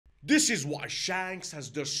This is why Shanks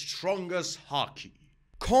has the strongest haki.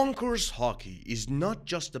 Conqueror's haki is not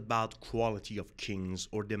just about quality of kings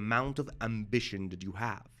or the amount of ambition that you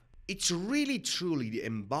have. It's really truly the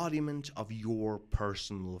embodiment of your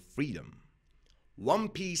personal freedom. One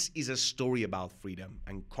Piece is a story about freedom,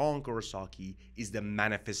 and Conqueror's haki is the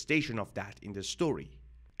manifestation of that in the story.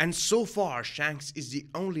 And so far, Shanks is the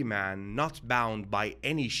only man not bound by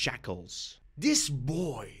any shackles. This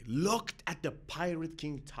boy looked at the Pirate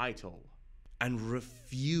King title and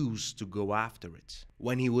refused to go after it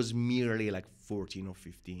when he was merely like 14 or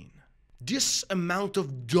 15. This amount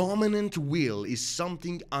of dominant will is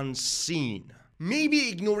something unseen. Maybe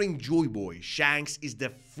ignoring Joy Boy, Shanks is the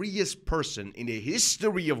freest person in the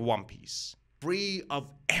history of One Piece. Free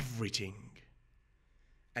of everything.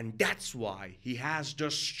 And that's why he has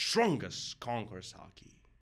the strongest Conqueror's haki.